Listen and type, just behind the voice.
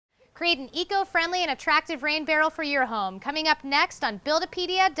Create an eco-friendly and attractive rain barrel for your home. Coming up next on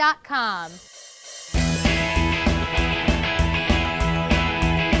Buildipedia.com.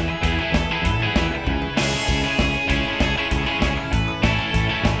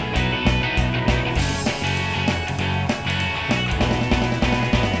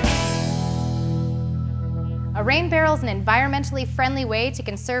 A rain barrel is an environmentally friendly way to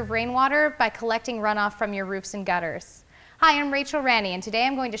conserve rainwater by collecting runoff from your roofs and gutters. Hi, I'm Rachel Ranney, and today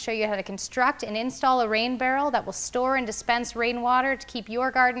I'm going to show you how to construct and install a rain barrel that will store and dispense rainwater to keep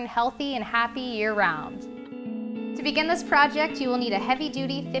your garden healthy and happy year-round. To begin this project, you will need a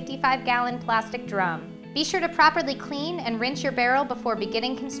heavy-duty 55-gallon plastic drum. Be sure to properly clean and rinse your barrel before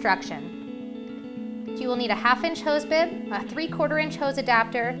beginning construction. You will need a 1/2-inch hose bib, a 3/4-inch hose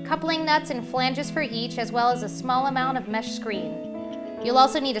adapter, coupling nuts and flanges for each, as well as a small amount of mesh screen. You'll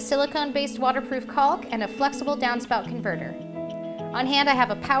also need a silicone-based waterproof caulk and a flexible downspout converter. On hand, I have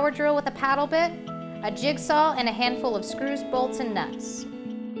a power drill with a paddle bit, a jigsaw, and a handful of screws, bolts, and nuts.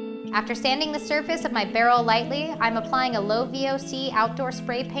 After sanding the surface of my barrel lightly, I'm applying a low VOC outdoor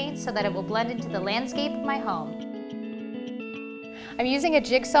spray paint so that it will blend into the landscape of my home. I'm using a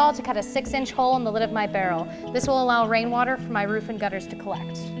jigsaw to cut a 6-inch hole in the lid of my barrel. This will allow rainwater from my roof and gutters to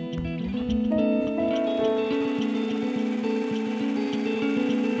collect.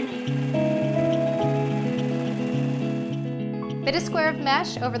 Fit a square of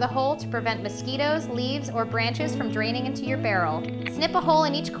mesh over the hole to prevent mosquitoes, leaves, or branches from draining into your barrel. Snip a hole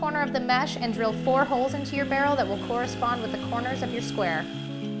in each corner of the mesh and drill 4 holes into your barrel that will correspond with the corners of your square.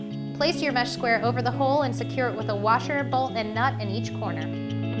 Place your mesh square over the hole and secure it with a washer, bolt, and nut in each corner.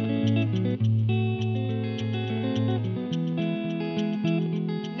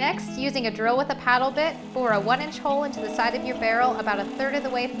 Next, using a drill with a paddle bit, bore a 1-inch hole into the side of your barrel about 1/3 of the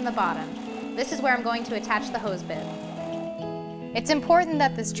way from the bottom. This is where I'm going to attach the hose bib. It's important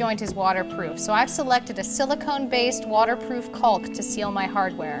that this joint is waterproof, so I've selected a silicone-based waterproof caulk to seal my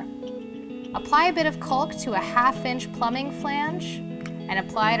hardware. Apply a bit of caulk to a 1/2-inch plumbing flange and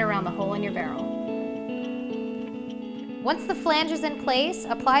apply it around the hole in your barrel. Once the flange is in place,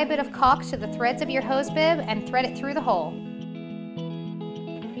 apply a bit of caulk to the threads of your hose bib and thread it through the hole.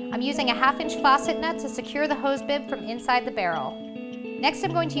 I'm using a 1/2-inch faucet nut to secure the hose bib from inside the barrel. Next,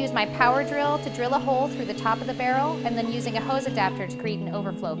 I'm going to use my power drill to drill a hole through the top of the barrel and then using a hose adapter to create an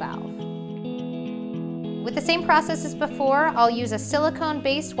overflow valve. With the same process as before, I'll use a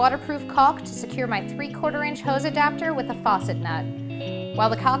silicone-based waterproof caulk to secure my 3/4-inch hose adapter with a faucet nut. While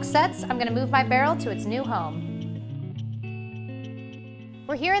the caulk sets, I'm going to move my barrel to its new home.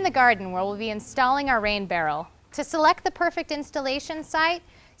 We're here in the garden where we'll be installing our rain barrel. To select the perfect installation site,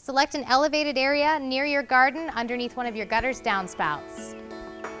 select an elevated area near your garden underneath one of your gutter's downspouts.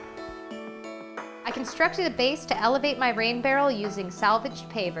 I constructed a base to elevate my rain barrel using salvaged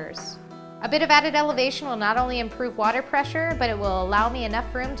pavers. A bit of added elevation will not only improve water pressure, but it will allow me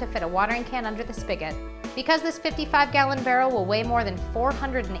enough room to fit a watering can under the spigot. Because this 55-gallon barrel will weigh more than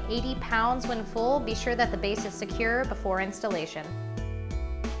 480 pounds when full, be sure that the base is secure before installation.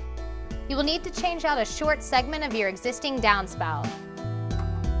 You will need to change out a short segment of your existing downspout.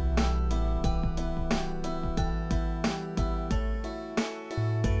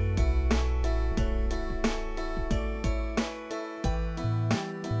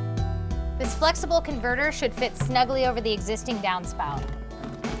 This flexible converter should fit snugly over the existing downspout.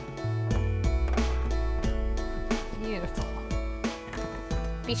 Beautiful.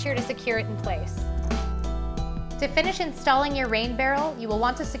 Be sure to secure it in place. To finish installing your rain barrel, you will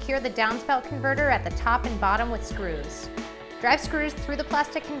want to secure the downspout converter at the top and bottom with screws. Drive screws through the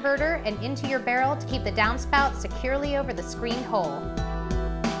plastic converter and into your barrel to keep the downspout securely over the screened hole.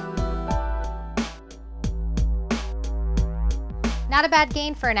 Not a bad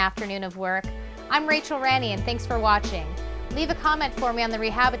gain for an afternoon of work. I'm Rachel Ranney, and thanks for watching. Leave a comment for me on the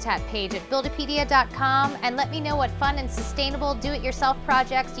Rehabitat page at Buildipedia.com and let me know what fun and sustainable do-it-yourself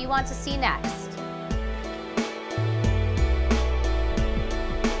projects you want to see next.